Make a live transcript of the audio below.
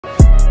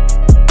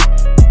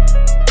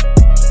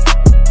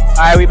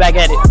Alright, we back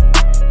at it.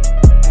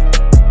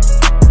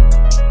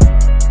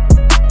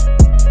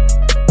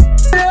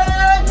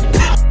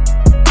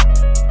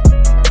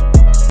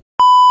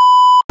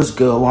 What's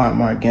good,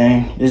 Walmart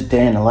gang? This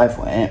day in the life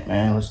with Ant,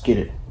 man. Let's get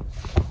it.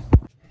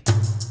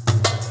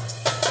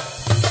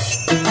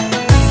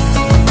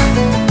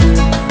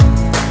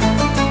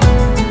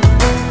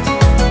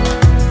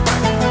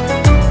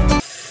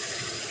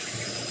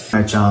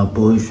 Alright, y'all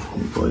boys.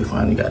 Your boy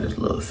finally got his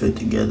little fit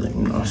together,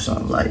 you know,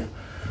 something like.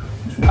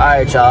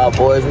 Alright, y'all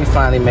boys. We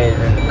finally made it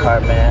in the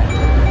car, man.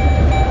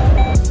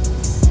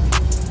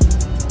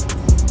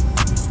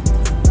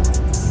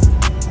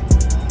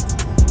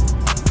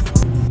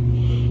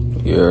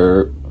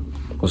 Yeah,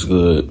 what's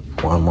good?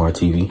 Walmart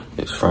TV.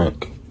 It's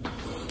Frank,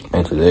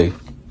 and today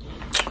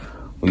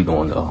we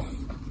doing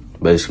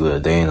basically a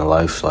day in the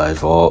life /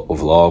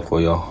 vlog for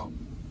y'all.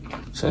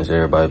 Since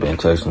everybody been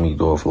texting me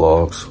doing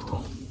vlogs,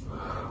 so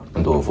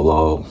I'm doing a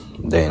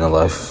vlog, day in the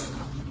life.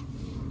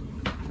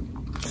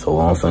 So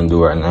what I'm finna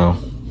do right now,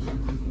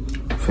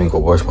 I'm finna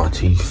go brush my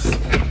teeth,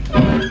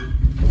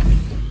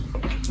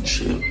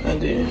 shit,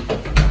 and then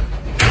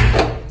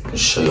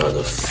show y'all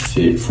the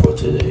fit for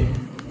today.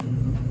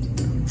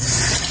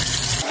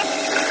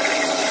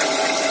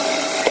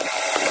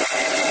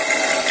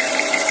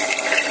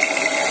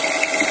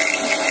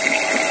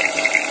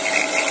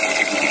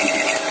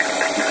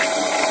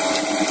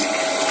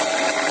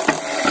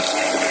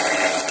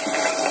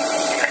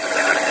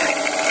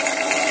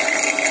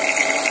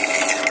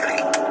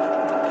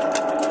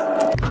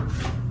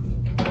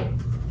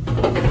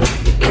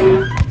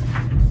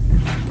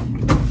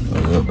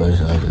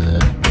 Basically after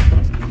that,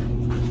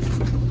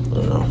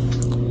 you know,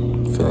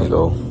 finna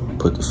go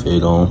put the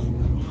fit on.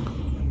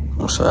 I'm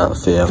gonna show you how to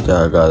fit after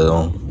I got it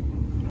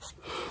on.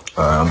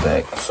 Alright, I'm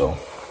back. So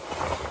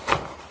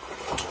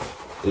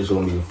this is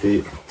gonna be the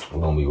fit.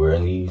 We're gonna be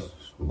wearing these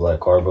black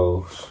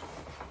carbos,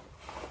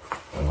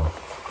 you know,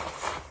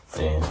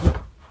 and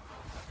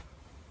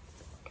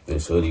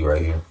this hoodie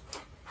right here,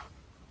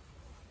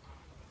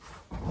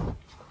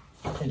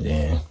 and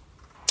then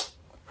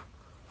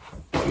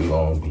we're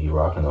gonna be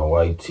rocking a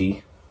white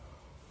tee.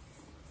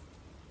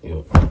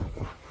 Yep.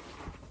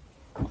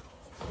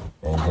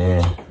 And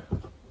then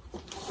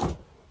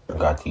I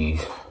got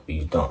these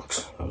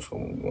dunks. That's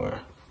what we're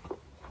wearing.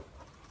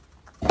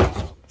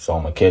 So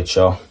I'm gonna catch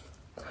y'all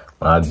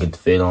when I get the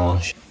fit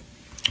on.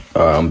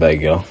 Alright, I'm back,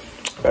 y'all.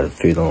 Got the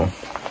fit on.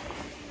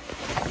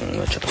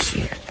 Let y'all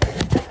see.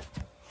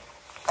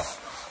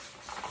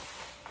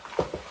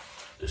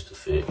 Just the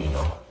fit, you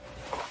know.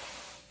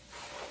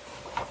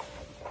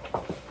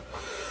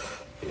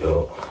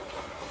 Yo.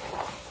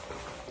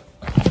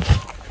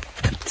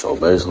 So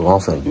basically what I'm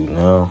finna do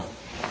now,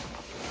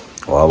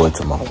 while I wait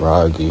till my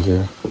ride get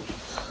here,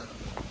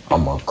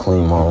 I'm gonna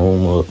clean my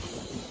room up,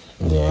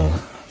 and then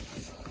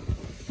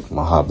I'm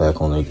gonna hop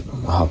on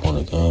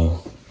the game.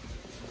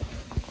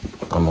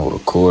 I'm gonna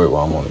record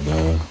while I'm on the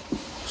game,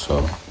 so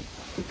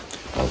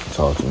y'all can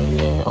talk to me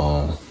then.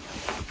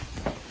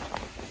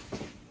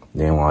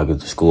 Then when I get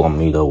to school, I'm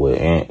gonna meet up with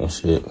Ant and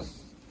shit,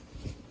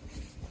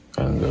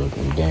 and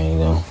the gang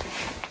them.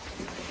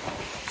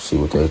 See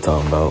what they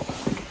talking about.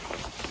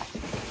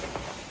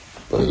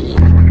 But yeah.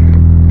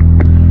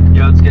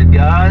 Yo, what's good,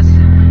 guys?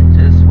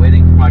 Just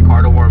waiting for my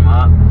car to warm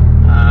up.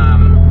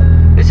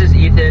 This is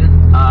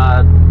Ethan.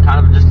 Kind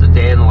of just a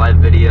day in the life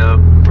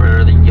video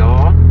for the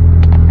y'all.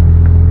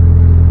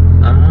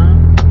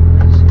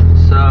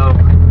 So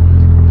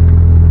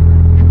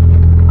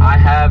I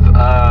have,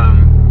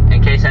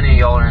 in case any of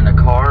y'all are in the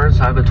cars,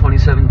 I have a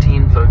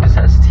 2017 Focus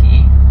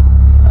ST.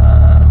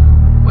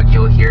 But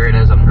you'll hear it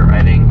as I'm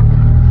driving.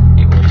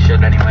 You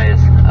should anyways.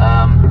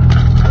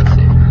 Let's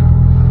see.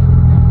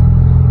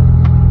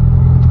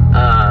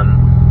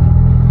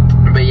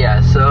 But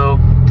yeah, so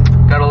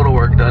got a little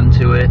work done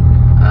to it.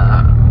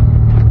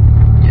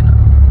 You know,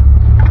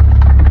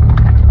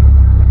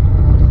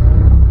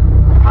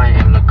 I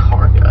am the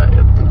car guy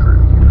of the group.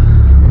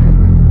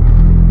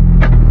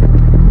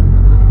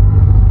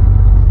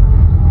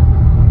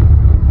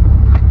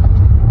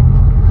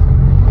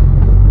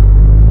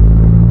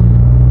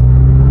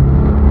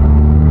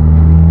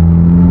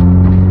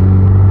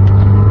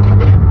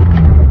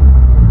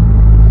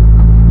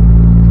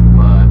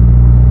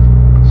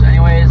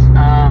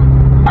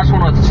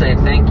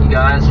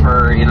 Guys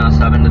for, you know,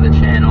 subbing to the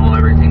channel,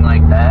 everything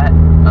like that.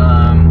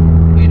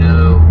 You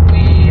know,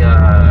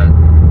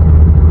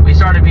 we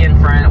started being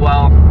friends.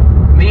 Well,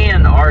 me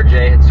and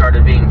RJ had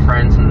started being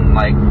friends in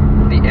like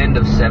the end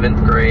of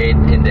 7th grade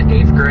into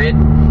 8th grade.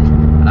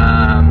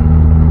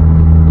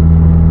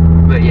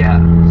 But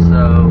yeah,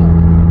 so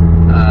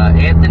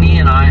Anthony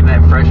and I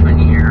met freshman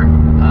year.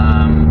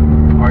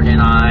 RJ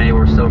and I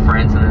were still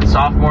friends, and then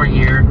sophomore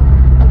year,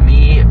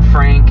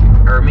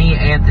 me,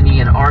 Anthony,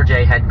 and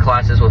RJ had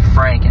classes with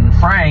Frank, and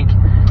Frank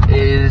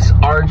is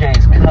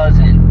RJ's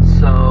cousin,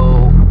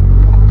 so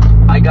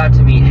I got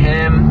to meet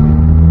him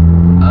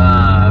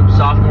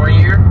sophomore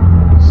year.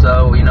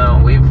 So, you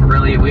know,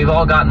 we've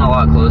all gotten a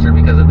lot closer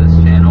because of this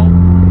channel.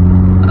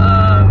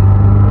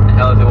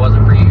 Hell, if it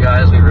wasn't for you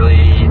guys, we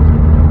really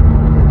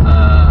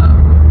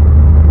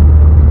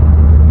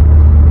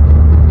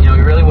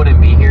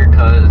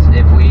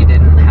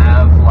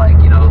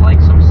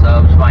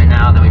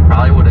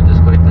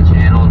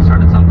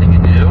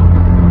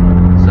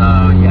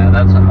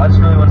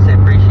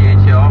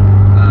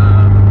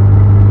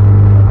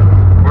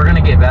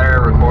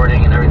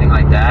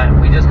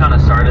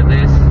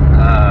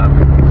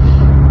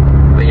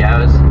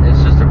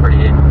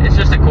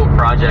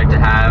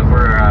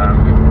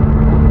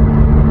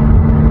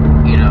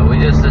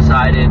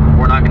decided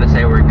we're not going to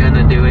say we're going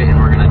to do it and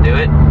we're going to do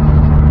it.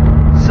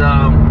 So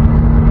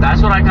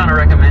that's what I kind of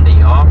recommend to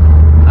y'all.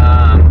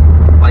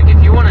 Like,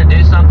 if you want to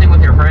do something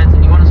with your friends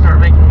and you want to start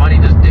making money,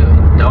 just do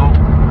it. Don't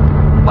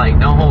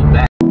hold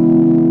back.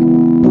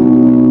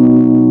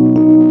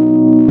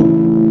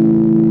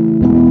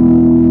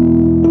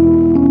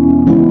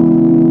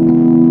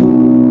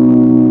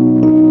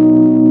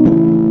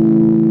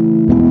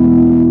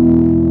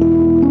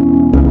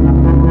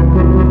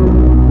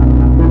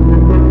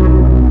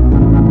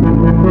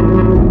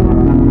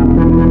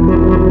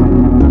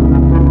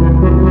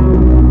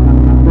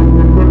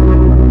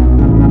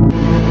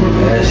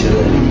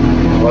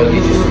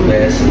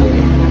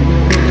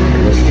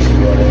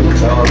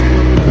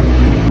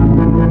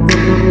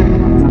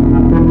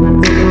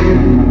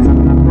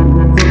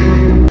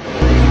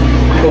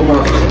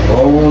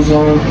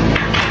 On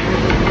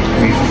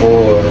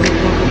before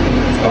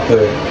I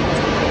put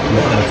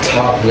my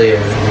top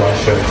layer of my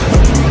shirt.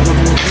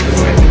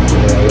 Like,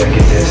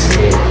 get that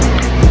skin.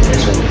 And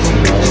so,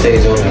 it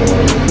stays on that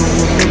way.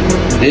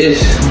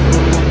 This,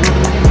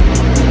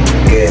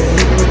 yeah,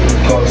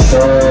 caught the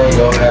sun, you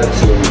don't have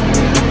to.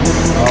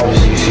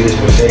 Obviously, you see this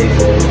with shades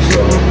on,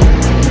 so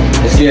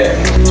it's good.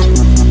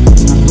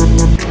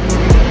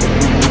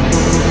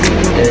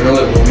 And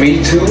look, with me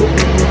too,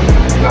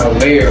 I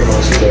layer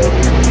my stuff.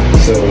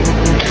 So,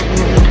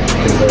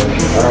 because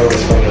I don't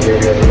respond to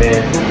every other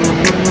man.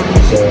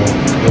 So,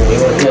 we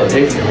want to know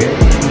different, man.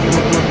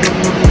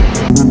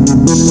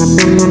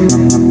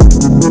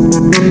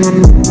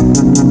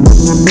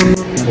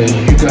 So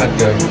you got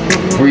the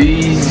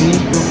breezy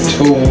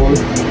tour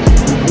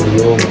with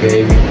Lil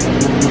Baby.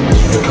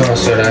 The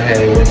concert I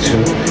went to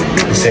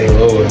in St.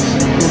 Louis.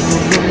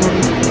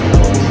 I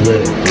was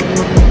lit.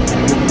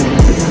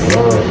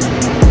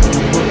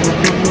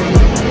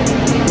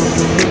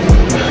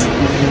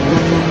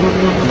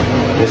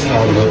 This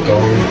how I look on.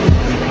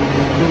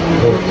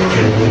 Look,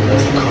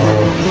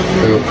 calm,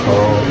 real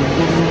calm.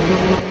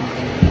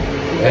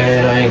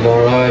 And I ain't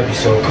gonna lie, it be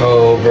so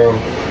cold, bro.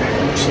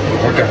 So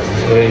I got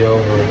this hoodie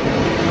over it.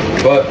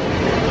 But I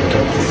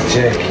got this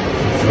jacket,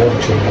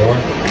 421.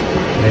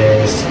 Man,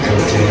 it's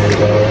continuing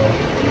going on.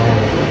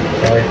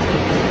 Right?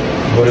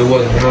 But it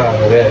wasn't hot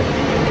for that.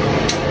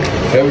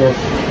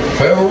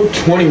 February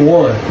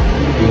 21.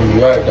 You be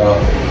right,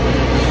 dog.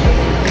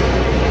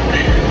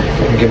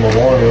 Let me get my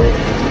water.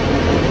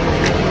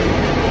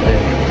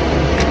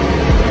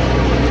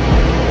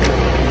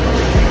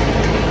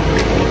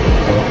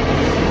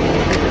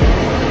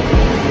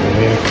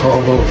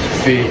 Combo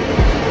fit.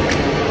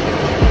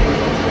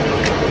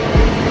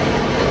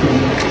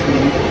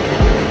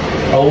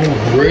 I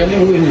really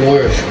wouldn't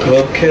wear a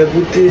club cap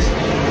with this,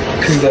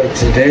 cause like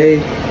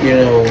today, you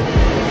know,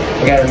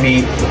 I gotta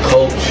meet the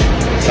coach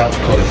at South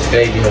Dakota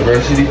State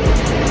University,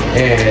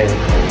 and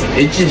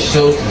it just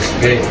shows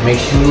respect,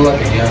 makes you look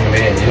like a young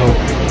man. You don't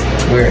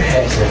wear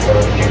hats in front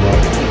of you,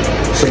 like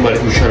somebody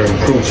who's trying to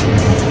recruit you.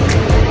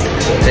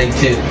 So take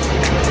tips.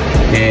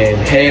 And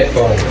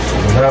headphones.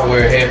 Do not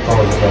wear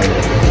headphones about it.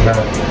 It's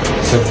not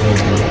something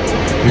you do.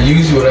 But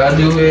usually what I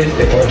do is,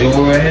 if I do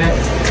wear a hat,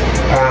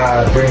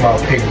 I bring my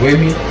pick with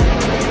me.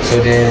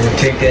 So then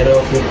take that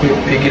off real quick,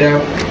 pick it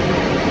out,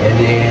 and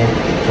then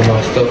put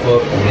my stuff up,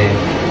 and then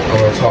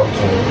go and talk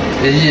to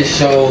them. It just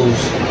shows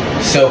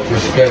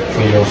self-respect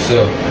for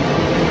yourself.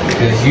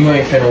 Because you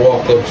ain't finna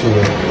walk up to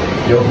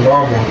your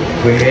mama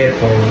with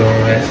headphones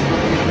on.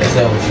 That's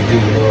not what you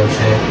do, you know what I'm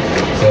saying?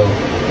 So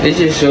it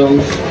just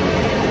shows.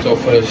 So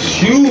for the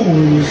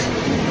shoes,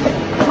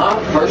 my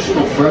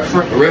personal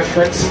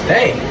preference,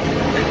 dang.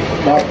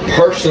 My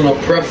personal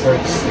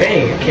preference,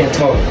 dang, I can't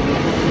talk.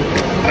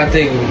 I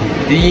think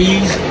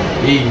these.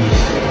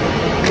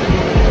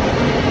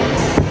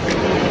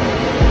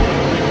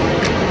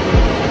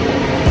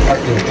 I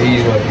think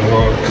these might be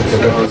wrong because they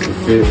got the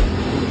fit.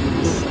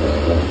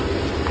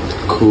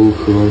 Cool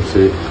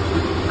fit.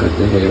 Got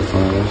the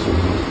headphones.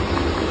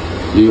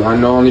 I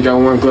know I only got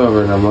one glove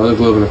right now, my other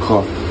glove in the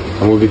car.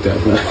 I'm gonna get that.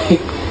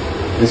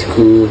 It's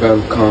cool, got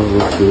a combo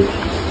to it.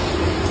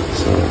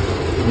 So,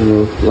 you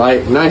know,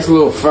 like, nice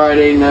little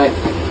Friday night.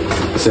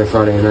 I said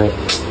Friday night.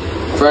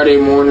 Friday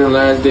morning,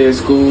 last day of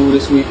school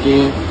this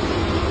weekend.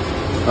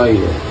 Oh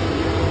yeah,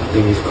 I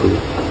think it's cool.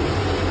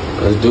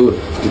 Let's do it,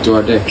 let's get through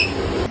our day.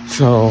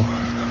 So,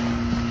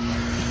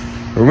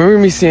 remember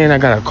me saying I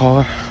got a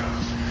car?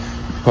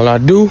 Well, I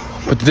do,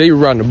 but today we're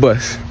riding the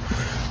bus.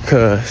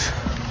 Cause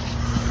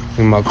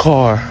in my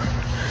car,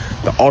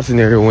 the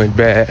alternator went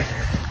bad.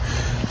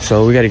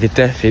 So we gotta get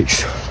that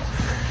fixed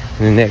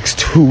in the next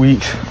 2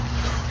 weeks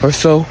or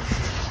so.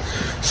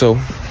 So,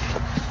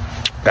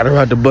 gotta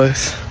ride the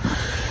bus.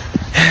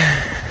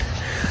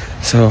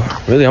 So,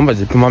 really, I'm about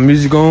to put my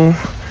music on,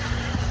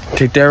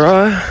 take that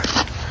ride,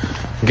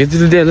 get to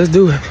the day, let's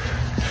do it.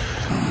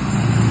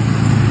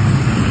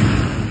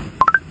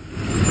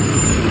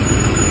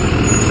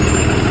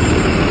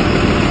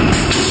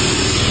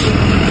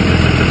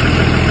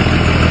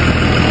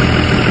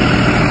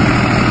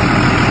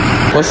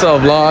 What's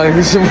up, vlog?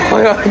 It's your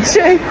boy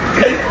RJ.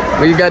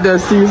 When you got done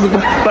seeing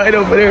somebody fight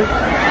over there.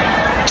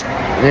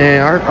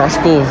 Man, our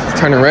school is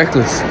turning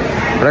reckless.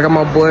 But I got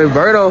my boy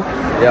Berto.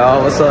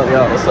 Yo, what's up,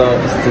 yo? What's up?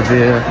 What's the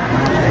deal?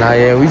 Nah,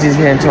 yeah, we just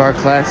heading to our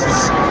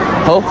classes.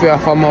 Hopefully I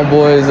find my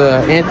boys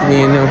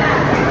Anthony and them,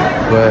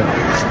 but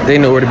they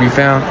know where to be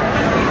found.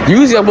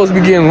 Usually I'm supposed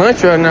to be getting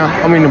lunch right now.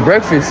 I mean the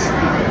breakfast,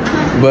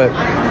 but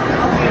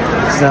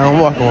so I'm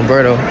walking with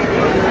Berto.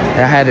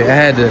 I had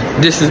to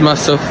distance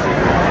myself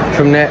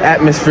from that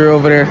atmosphere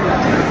over there,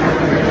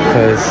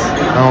 cause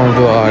I don't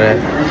do all that.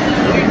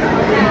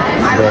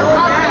 But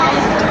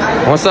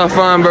once I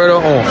find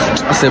Berto,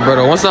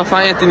 once I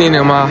find Anthony and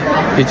them, I'll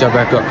hit y'all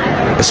back up.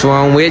 That's why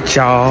I'm with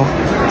y'all.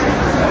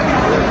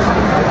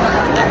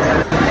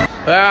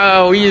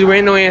 Oh, we just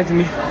waiting on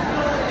Anthony.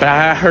 But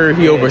I heard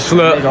he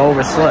overslept.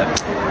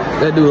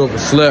 That dude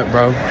overslept,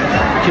 bro.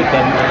 Kick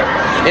that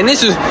man. And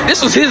this was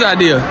his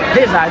idea.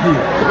 His idea.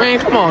 Man,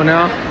 come on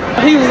now.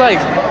 He was like,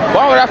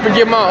 why would I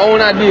forget my own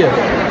idea?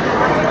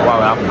 Why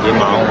would I forget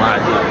my own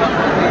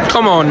idea?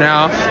 Come on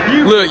now.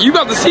 Look, you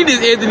about to see this,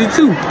 Anthony,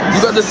 too. You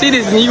about to see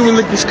this and you gonna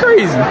look this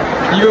crazy.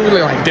 You gonna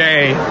be like,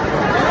 dang.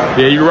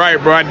 Yeah, you're right,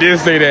 bro. I did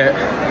say that.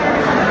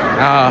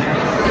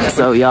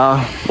 So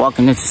y'all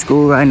walking into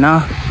school right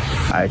now.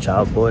 All right,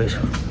 y'all boys.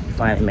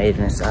 Finally made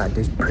it inside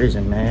this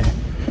prison, man.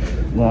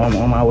 Going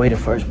on my way to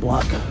first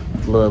block. A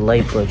little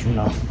late, but you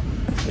know,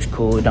 it's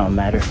cool. It don't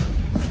matter.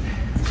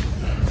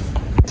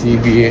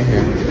 TV in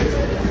here.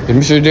 Is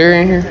Mr. Derry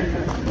in here?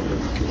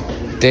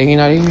 Dang, he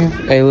not in here?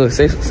 Hey, look,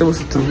 say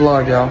what's up to the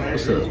vlog, y'all.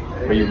 What's up?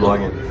 Are you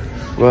vlogging?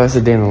 Well, it's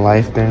a day in the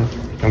life thing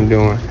I'm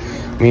doing.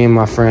 Me and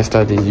my friend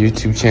started a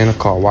YouTube channel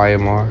called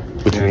YMR,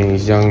 which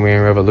means Young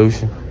Man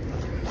Revolution.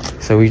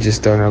 So we just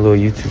started a little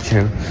YouTube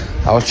channel.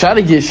 I was trying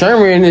to get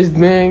Sherman in this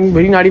thing,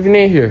 but he's not even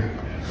in here.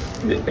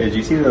 Did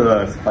you see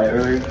the fight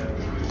earlier?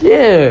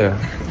 Yeah.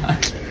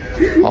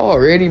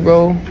 Already,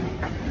 bro.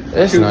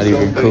 That's not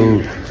even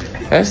cool.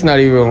 That's not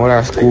even what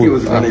our school. He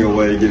was running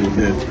away getting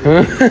hit.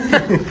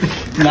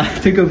 Nah, I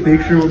took a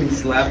picture when he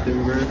slapped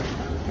him, bro.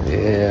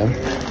 Yeah.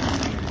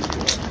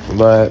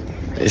 But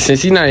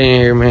since he's not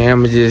in here, man,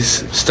 I'ma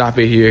just stop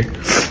it here.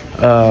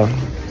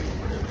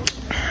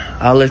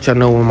 I'll let y'all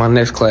know when my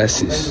next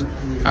class is.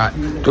 Alright,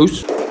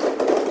 deuce.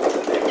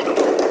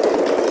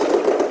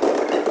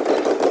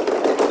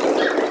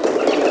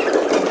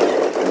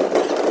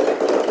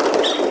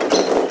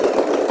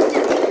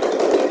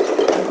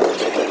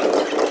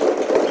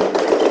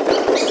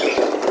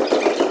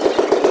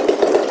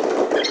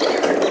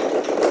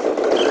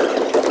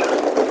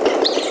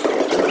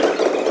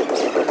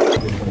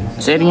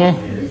 Say it again.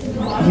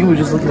 He was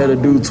just looking at a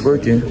dude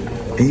twerking,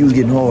 and he was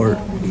getting hard.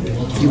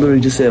 He literally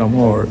just said, "I'm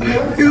hard."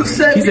 You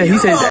said He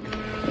said that.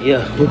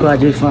 Yeah, look what I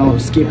just found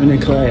was skipping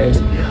in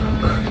class.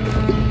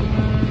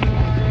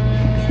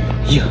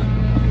 Yeah.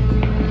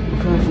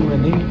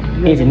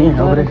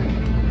 Engineer over there.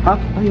 Huh?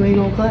 Why you ain't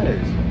going to class?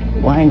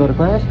 Well, I ain't go to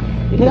class.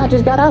 Nigga, I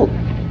just got out.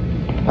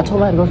 I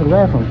told him I had to go to the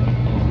bathroom.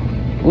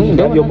 We ain't You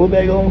got doing your that. book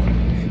bag on?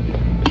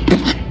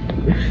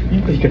 You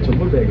got your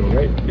book bag on,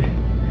 right?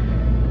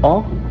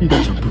 Oh? You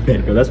got your book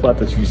bag on. That's why I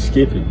thought you was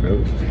skipping,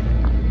 bro.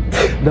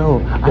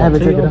 No, I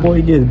haven't taken it off.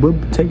 Boy,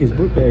 take his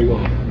book bag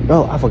off.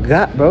 Bro, I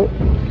forgot, bro.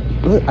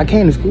 Look, I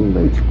came to school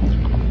late.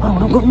 Oh,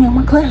 don't go to me on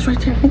my class right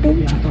there,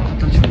 nigga. I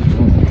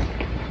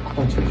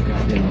thought you was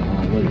goddamn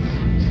late.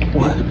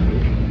 What?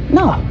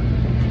 No.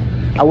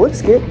 I would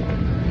skip.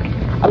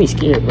 I be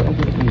scared, bro.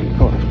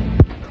 Hold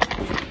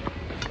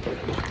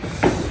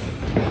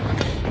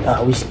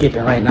on. We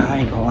skipping right now, I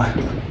ain't gonna lie.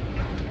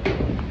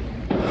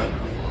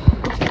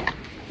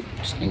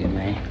 This nigga,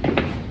 man.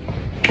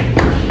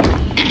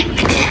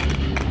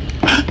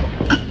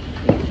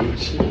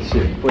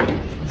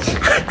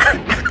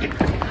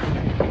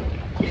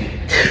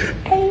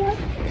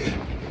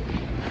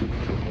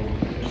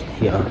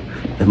 Yo,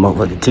 that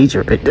motherfucking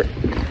teacher right there.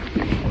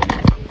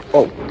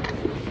 Oh.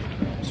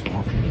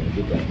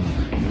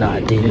 Nah, I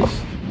did it. Yo,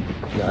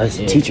 that's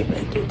a teacher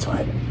back there,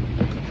 tight.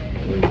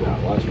 You don't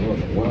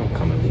know where I'm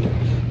coming in.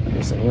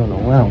 Listen, you don't know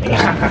where I'm coming.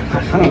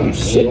 Oh,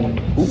 shit.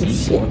 Oh,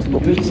 shit.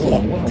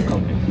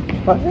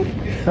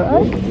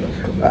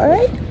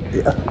 Alright.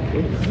 Yeah.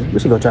 We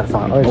should go try to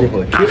find RJ.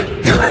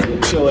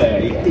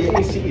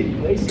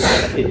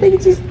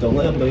 Don't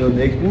let him know your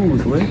next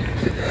moves, man.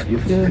 You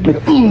feel me?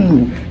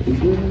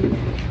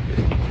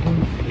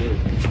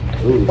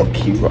 Ooh,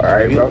 cute.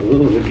 Alright, bro.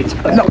 Ooh, look at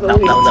you. No.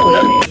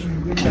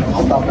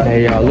 Hey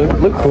y'all,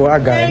 look who I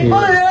got here.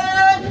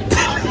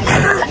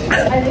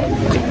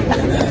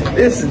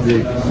 This is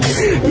it.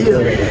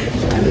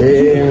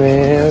 Yeah,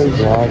 man.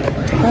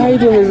 How you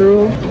doing, Ms.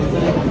 Rule?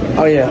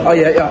 Oh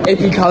yeah.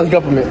 AP College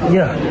Government.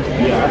 Yeah.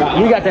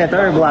 You got that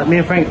third block.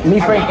 Me, Frank, and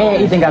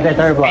Ethan got that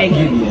third block.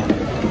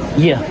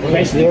 Yeah.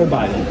 Basically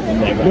everybody.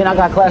 Then I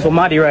got class with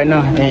Marty right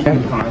now.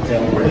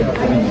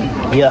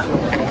 Yeah.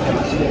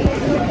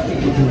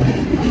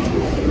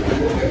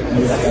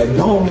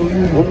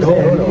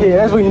 Yeah,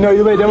 that's when you know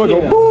you let them go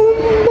boom,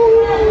 boom, boom.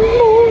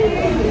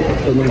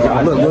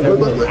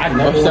 Look. I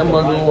know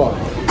someone go walk.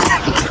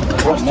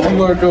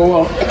 Someone go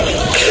walk.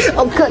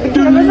 I'm cutting the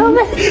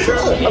camera.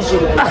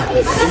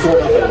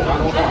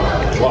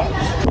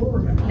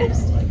 What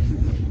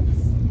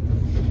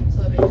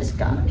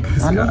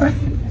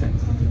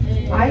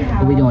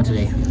we doing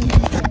today?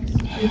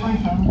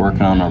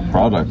 Working on our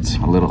product,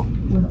 a little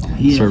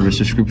service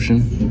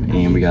description,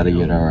 and we got to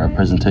get our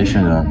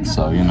presentation done.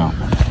 So you know.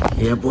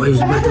 Yeah,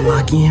 boys, about to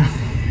lock in.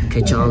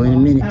 Catch y'all in a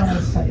minute.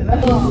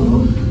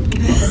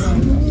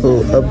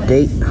 Little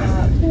update.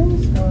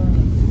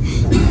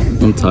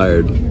 I'm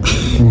tired.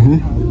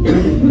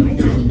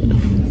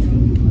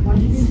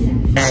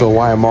 So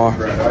YMR,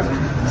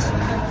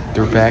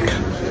 they're back.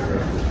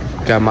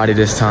 Got Mighty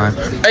this time.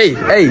 Hey.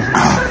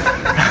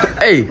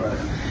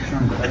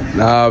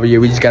 Nah, but yeah,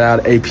 we just got out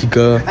of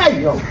AP.1.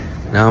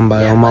 Now I'm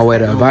on my way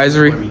to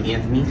advisory.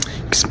 Get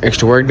some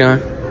extra work done.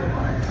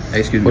 Hey,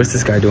 excuse me. What's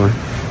this guy doing?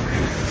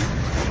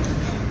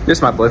 This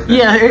is my boyfriend.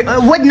 Yeah,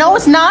 what? No,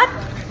 it's not.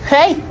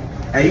 Hey.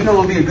 Hey, you know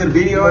what would be a good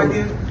video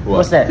idea?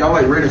 What's that? Y'all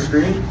like rent a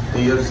screen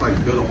and you just like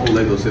build a whole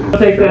Lego set.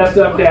 Take that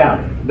stuff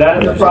down.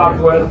 That is the prop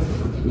one.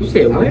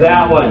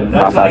 That one.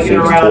 That's how I get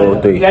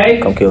around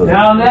it. Okay?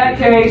 Now in that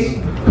case,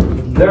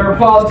 there are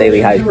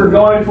politicians who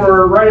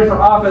are running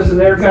for office and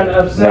they're kind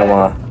of upset.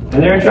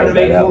 And they're trying to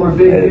make more of a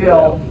big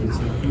deal.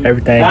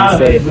 Everything Out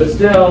of it, but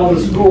still, the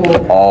school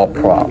all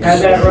props. had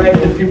that right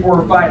and people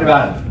were fighting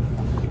about it.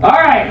 All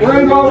right,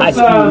 we're going to go with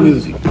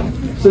some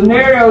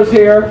scenarios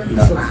here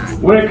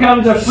when it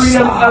comes to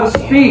freedom of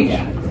speech.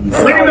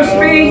 Freedom of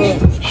speech.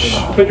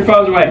 Put your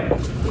phones away.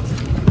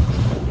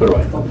 Put it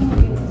away.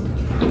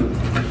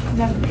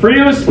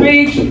 Freedom of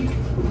speech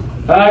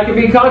can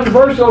be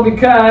controversial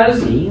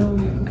because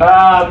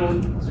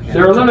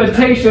there are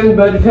limitations,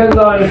 but it depends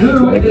on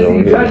who is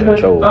the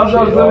judgment of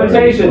those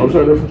limitations.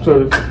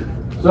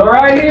 So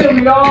right here,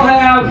 we all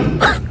have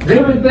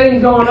different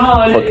things going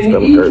on,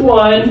 and each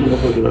one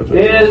has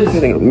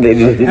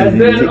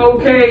been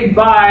okayed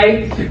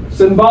by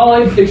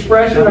symbolic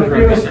expression of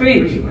freedom of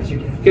speech.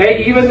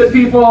 Okay, even the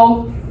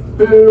people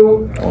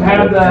who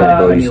have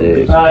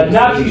the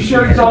Nazi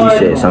shirts on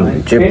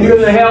and do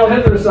the Hail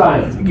Hitler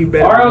sign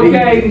are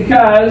okay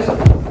because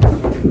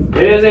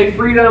it is a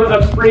freedom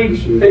of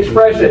speech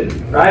expression.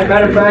 Right?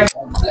 Matter of fact,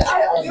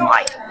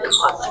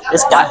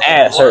 This guy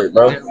ass hurt,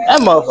 bro. That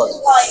motherfucker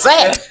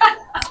fat.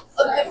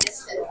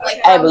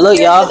 Hey, but look,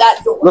 y'all.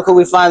 Look who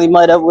we finally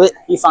met up with.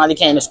 He finally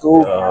came to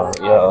school.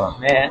 Yeah.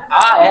 Man,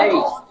 hey.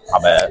 My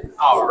bad.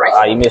 All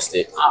right. You missed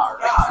it.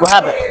 What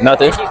happened?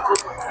 Nothing.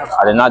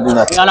 I did not do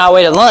nothing. We on our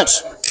way to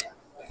lunch.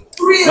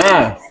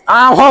 Man,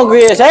 I'm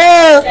hungry as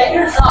hell.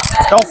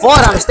 Don't fall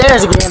down the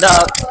stairs again,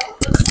 dog.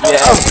 Yeah.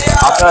 I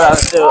fell out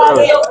still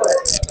early.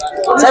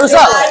 Say what's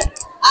up.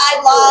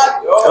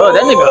 Oh,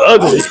 that nigga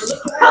ugly.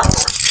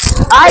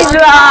 Hi,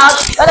 vlog.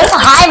 That is a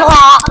hi,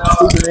 vlog.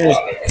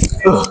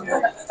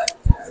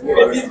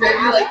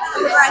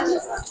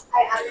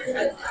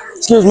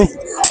 Excuse me.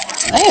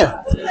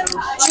 Damn.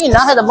 She did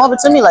not have to bump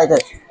into me like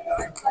that.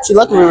 She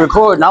lucky we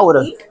recording. I would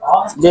have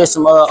did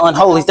some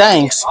unholy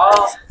things.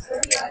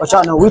 But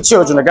y'all know we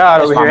children of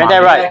God over here. Ain't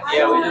that right?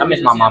 I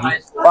miss my mommy.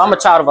 Well, I'm a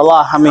child of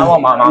Allah. I mean, I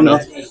want my mommy. you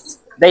know,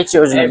 they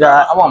children of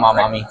God. I want my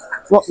mommy.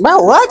 Well,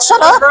 what?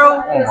 Shut up.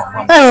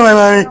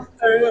 Hey,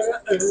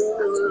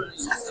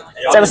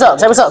 say what's up.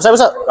 Say what's up. Say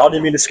what's up. Y'all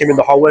didn't mean to scream in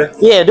the hallway?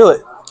 Yeah, do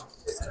it.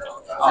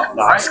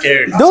 Nah, I'm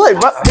scared. Do it,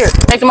 bro. Here,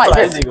 take the mic.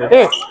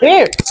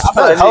 Here.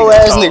 Whole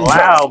ass nigga.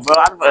 Wow, bro.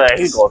 I feel like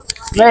he's going.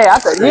 Man, I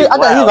thought you was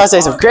about to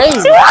say some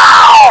crazy.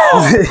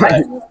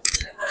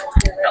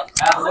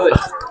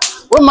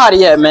 Where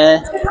Marty at,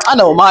 man? I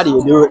know Marty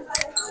will do it.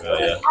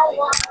 Yeah.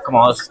 Come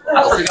on, let's.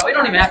 We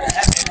don't even have to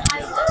have it.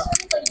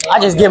 I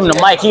just give him the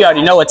mic. He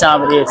already know what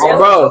time it is.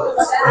 Bro.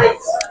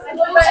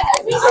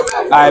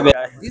 All right, man.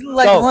 You look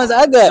like the ones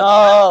I got.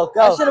 Oh,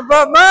 go. I should have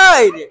brought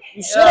mine.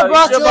 You should have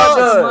brought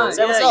yours.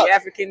 Say what's up. You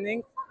African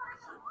nigga.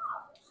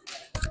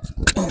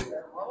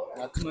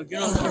 Come on,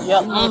 get on.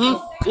 Yeah.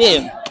 Yeah.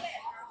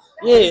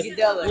 Yeah.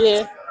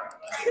 Yeah.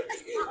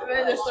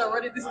 Man, just start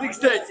running this nigga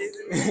touches.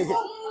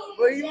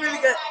 Boy, you really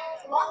got.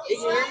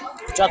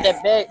 Drop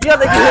that bag. You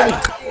have to give me.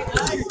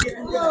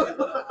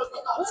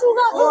 What you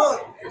got, bro?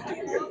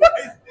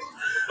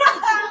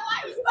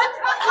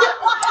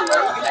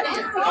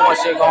 So much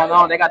shit going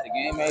on. They got the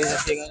game maze and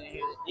shit in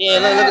here. Yeah,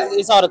 look,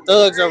 it's all the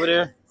thugs over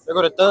there. They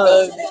go to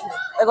thugs.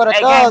 They go to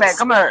Hey, thugs. gang,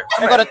 come here.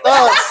 They go to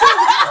thugs.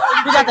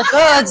 We got the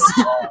thugs.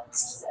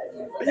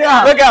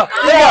 Yeah. Look out.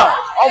 Look out.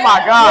 Oh my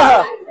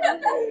god.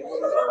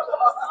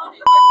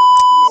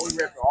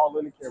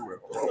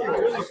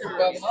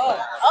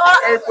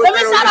 Let me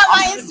shout out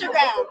my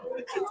Instagram.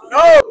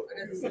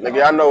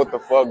 Nigga, I know what the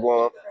fuck going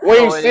on.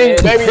 When you see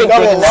baby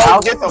double low,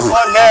 get the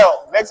fuck down.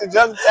 Next to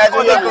Justin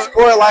Tattoo, you have to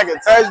score like a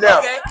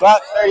touchdown.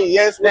 Drop 30,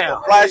 yes, with the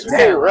flash, you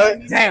can't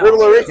run.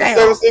 Dribble Ricky,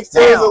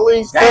 716 is the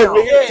lead step,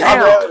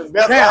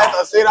 nigga.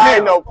 I said I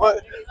ain't no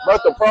put.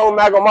 But the pro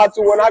Mac on my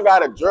 2-1, I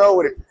got a drill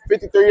with it.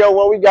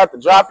 53-01, we got the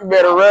drop, you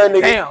better run,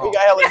 nigga. We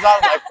got hella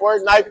drops like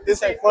Fortnite.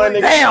 This ain't fun,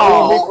 nigga.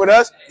 You beef with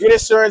us. Get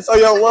insurance on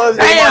your lungs,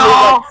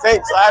 nigga.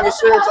 Thanks, so I have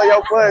insurance on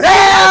your funds.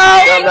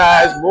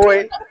 Dumbass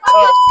boy.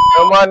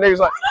 And my niggas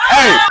like,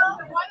 hey.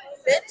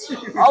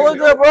 Oh, what's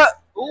good, bro?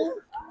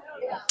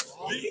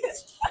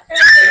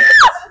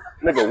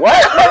 Nigga,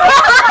 what?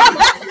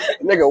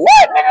 Nigga,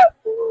 what? Nigga?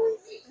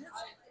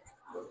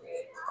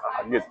 I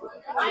get this.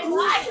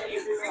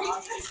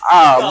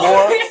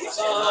 Boy.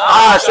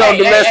 I show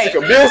domestic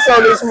abuse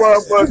on this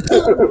motherfucker.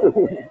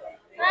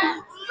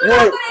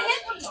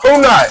 Who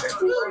not?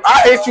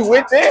 I hit you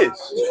with this.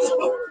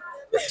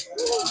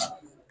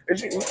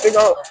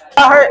 I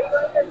heard.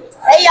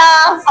 Hey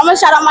y'all, I'm gonna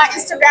shout out my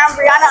Instagram,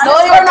 Brianna. No,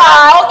 you're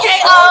not. Okay,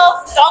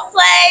 don't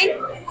play.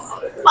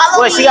 Follow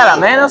What, me. she got a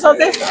man or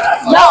something?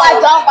 No, I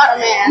don't got a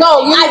man.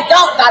 No, I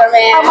don't got a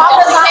man. You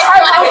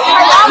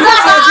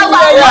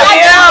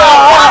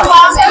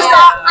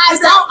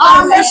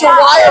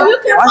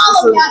can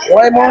follow me on Instagram.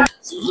 Wait, Mom.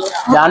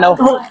 Y'all know.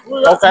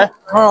 Okay.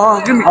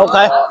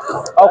 Okay.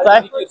 Okay.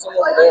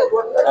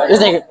 This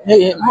nigga,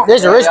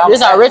 this is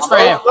a rich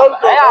friend.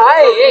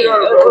 Hey.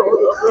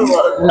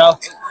 No.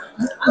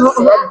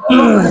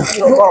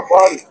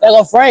 They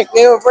go Frank.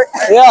 Yeah.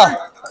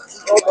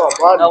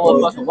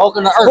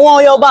 Walking the earth. Who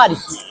on your body?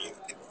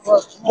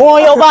 Who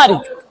on your body?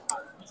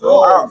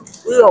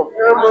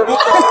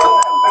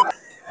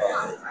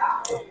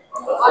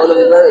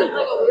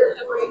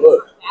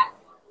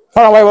 Hold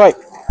on, wait.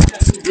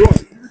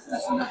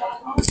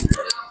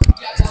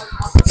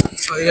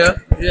 Oh,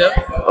 yeah.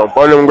 I'm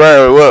putting them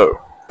grave, look.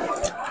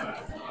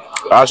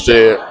 I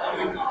said,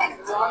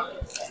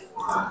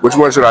 which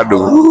one should I do?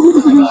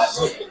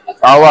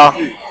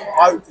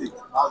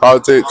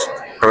 Politics.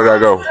 How did that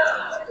go?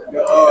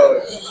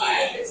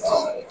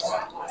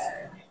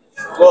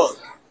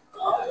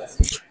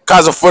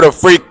 Casa for the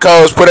freak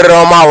codes, put it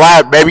on my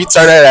lap, baby.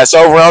 Turn that ass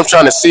over, I'm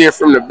trying to see it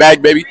from the back,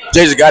 baby.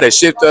 Jay just got to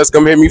shift us,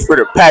 come hit me for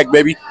the pack,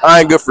 baby. I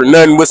ain't good for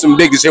nothing with some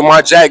niggas in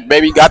my jack,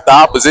 baby. Got the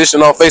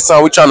opposition on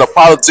FaceTime, we trying to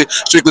politic.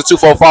 Strictly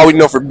 245, we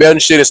know for building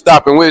shit and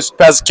stopping with.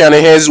 Pass the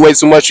counting hands, way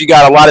too much, we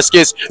got a lot of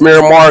skits.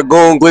 Miramar,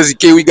 Goon, Glizzy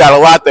Key, we got a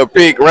lot to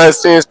pick. Run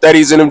 10,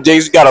 studies in them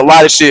J's, we got a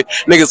lot of shit.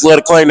 Niggas love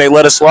to claim they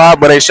let us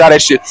slide, but they shot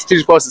that shit. She's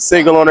supposed to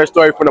single on her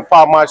story from the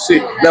pop my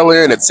shit.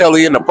 Nelly in the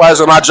telly in the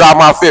plaza, when I drop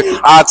my fifth.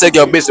 I'll take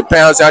your bitch to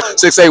pounds out.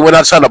 6'8" when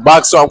I'm trying to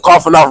box, so I'm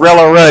coughing off rail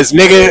and runs,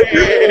 nigga.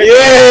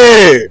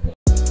 Yeah.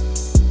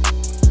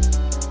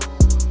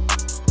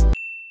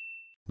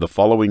 The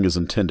following is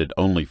intended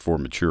only for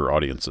mature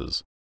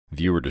audiences.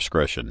 Viewer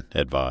discretion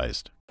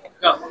advised.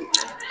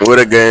 What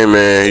a game,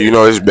 man. You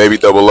know it's Baby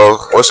Double O.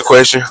 What's the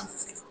question?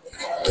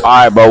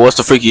 Alright, bro, what's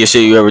the freakiest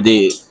shit you ever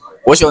did?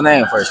 What's your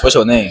name first? What's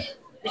your name?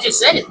 You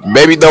just said it.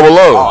 Baby Double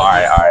O.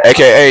 Alright.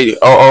 AKA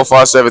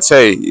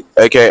 0057T.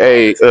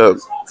 AKA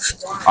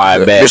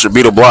Alright, bet. Bishop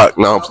beat the block.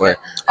 No, I'm playing.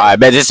 Alright,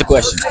 bet. This is the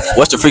question.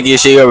 What's the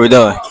freakiest shit you ever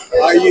done?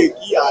 Go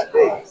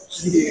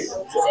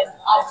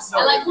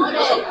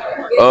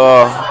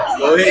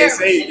ahead,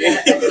 say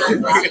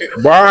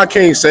it. Bro, I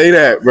can't say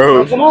that,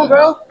 bro. Come on,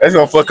 bro. That's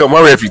gonna fuck up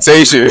my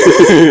reputation.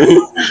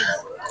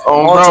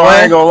 Bro,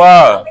 I ain't gonna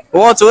lie. Who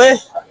want to it?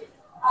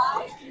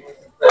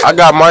 I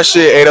got my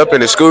shit ate up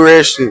in the school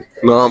red shit.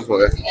 No, I'm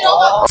playing.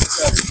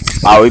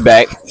 Alright, we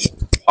back.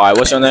 Alright,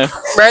 what's your name?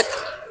 Brett.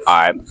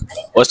 Alright.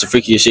 What's the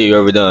freakiest shit you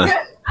ever done?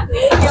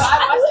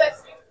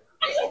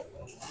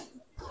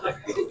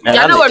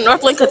 Y'all know where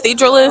Northland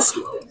Cathedral is?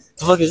 What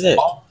the fuck is that?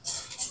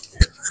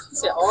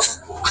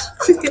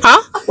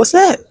 Huh? What's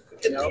that?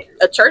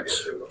 A church?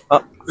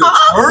 No!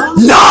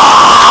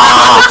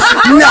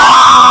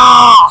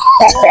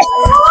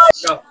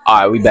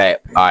 Alright, we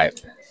back.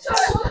 Alright.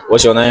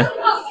 What's your name?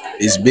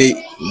 It's Big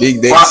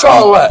Days. Nigga, watch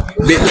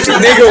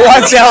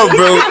out,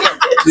 bro.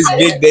 It's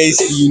Big Days,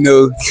 you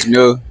know.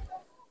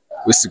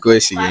 What's the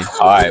question again?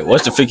 Alright,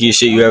 what's the freakiest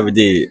shit you ever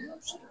did?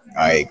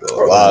 I ain't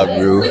gonna lie,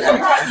 bro.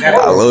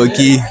 I low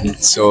key,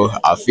 so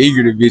I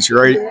figured a bitch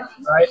right,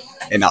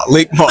 and I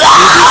licked my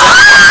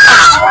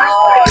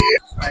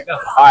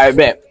Alright,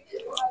 bet.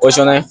 What's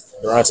your name?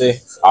 Durante.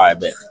 Alright,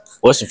 bet.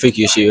 What's the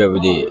freakiest shit you ever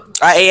did?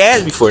 I ate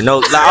ass before. No,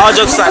 like all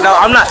jokes aside, no,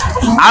 I'm not.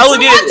 I only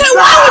did it.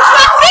 Why would you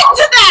admit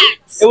to that?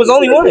 It was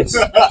only once. I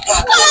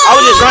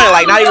was just running,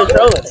 like not even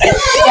trolling.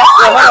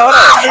 Hold on.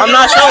 I'm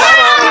not trolling.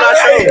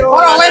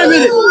 Hold on, wait a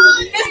minute.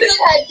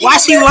 Why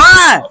she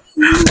lying?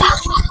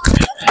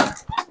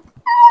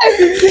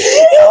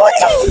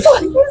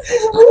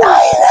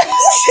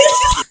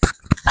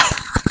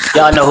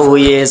 Y'all know who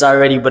he is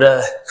already,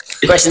 but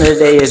question of the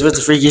day is,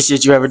 what's the freakiest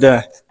shit you ever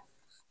done?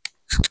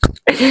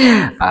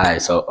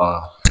 Alright, so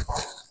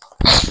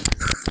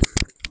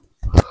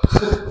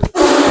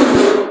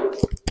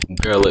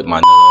girl licked my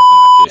nut off and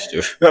I kissed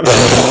her.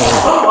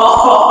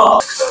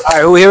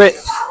 Alright, who hear it?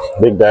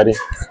 Big Daddy,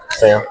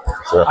 Sam.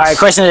 Sure. Alright,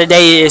 question of the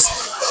day is,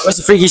 what's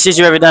the freakiest shit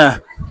you ever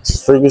done?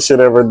 Freakiest shit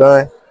ever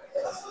done?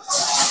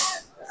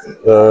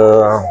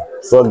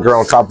 Fuck girl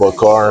on top of a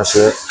car and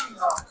shit.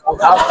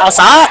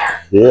 Outside?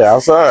 Yeah,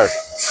 outside.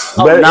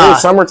 Oh, but nah.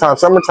 it's summertime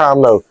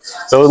though.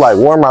 So it's like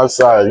warm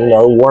outside,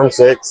 warm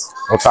sex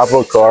on top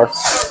of a car.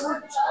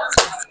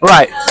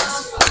 Right.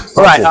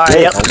 Alright,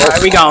 yep.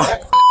 Alright, we gone.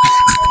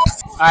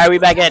 Alright, we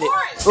back at it.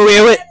 Who we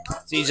here with?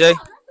 CJ.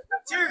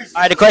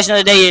 Alright, the question of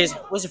the day is,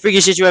 what's the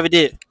freakiest shit you ever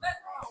did?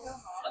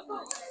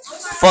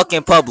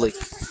 Fucking public.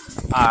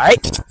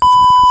 Alright.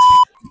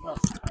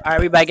 All right,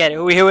 we back at it.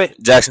 Who we here with?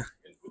 Jackson.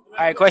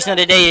 All right, question of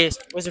the day is,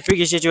 what's the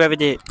freakiest shit you ever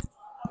did?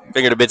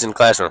 Finger the bitch in the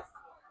classroom.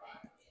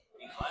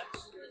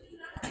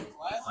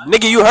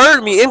 Nigga, you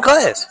heard me in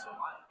class.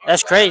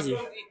 That's crazy.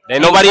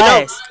 Ain't nobody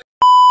know.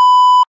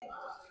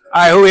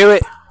 All right, who we here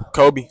with?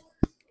 Kobe.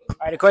 All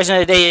right, the question of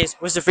the day is,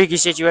 what's the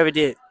freakiest shit you ever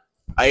did?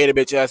 I ate a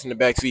bitch ass in the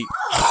back seat.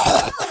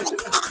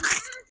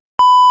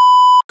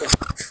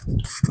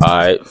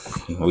 Alright,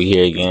 we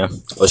here again.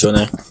 What's your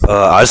name?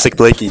 Isaac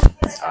Blakey.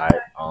 Alright,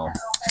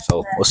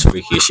 so what's the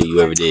freakiest shit you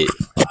ever did?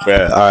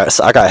 Alright,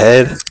 so I got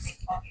head,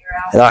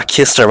 and I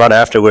kissed her right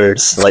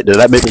afterwards. Like, did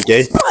that make me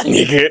gay?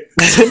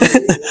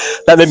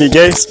 That made me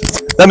gay?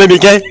 That made me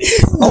gay?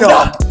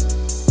 No.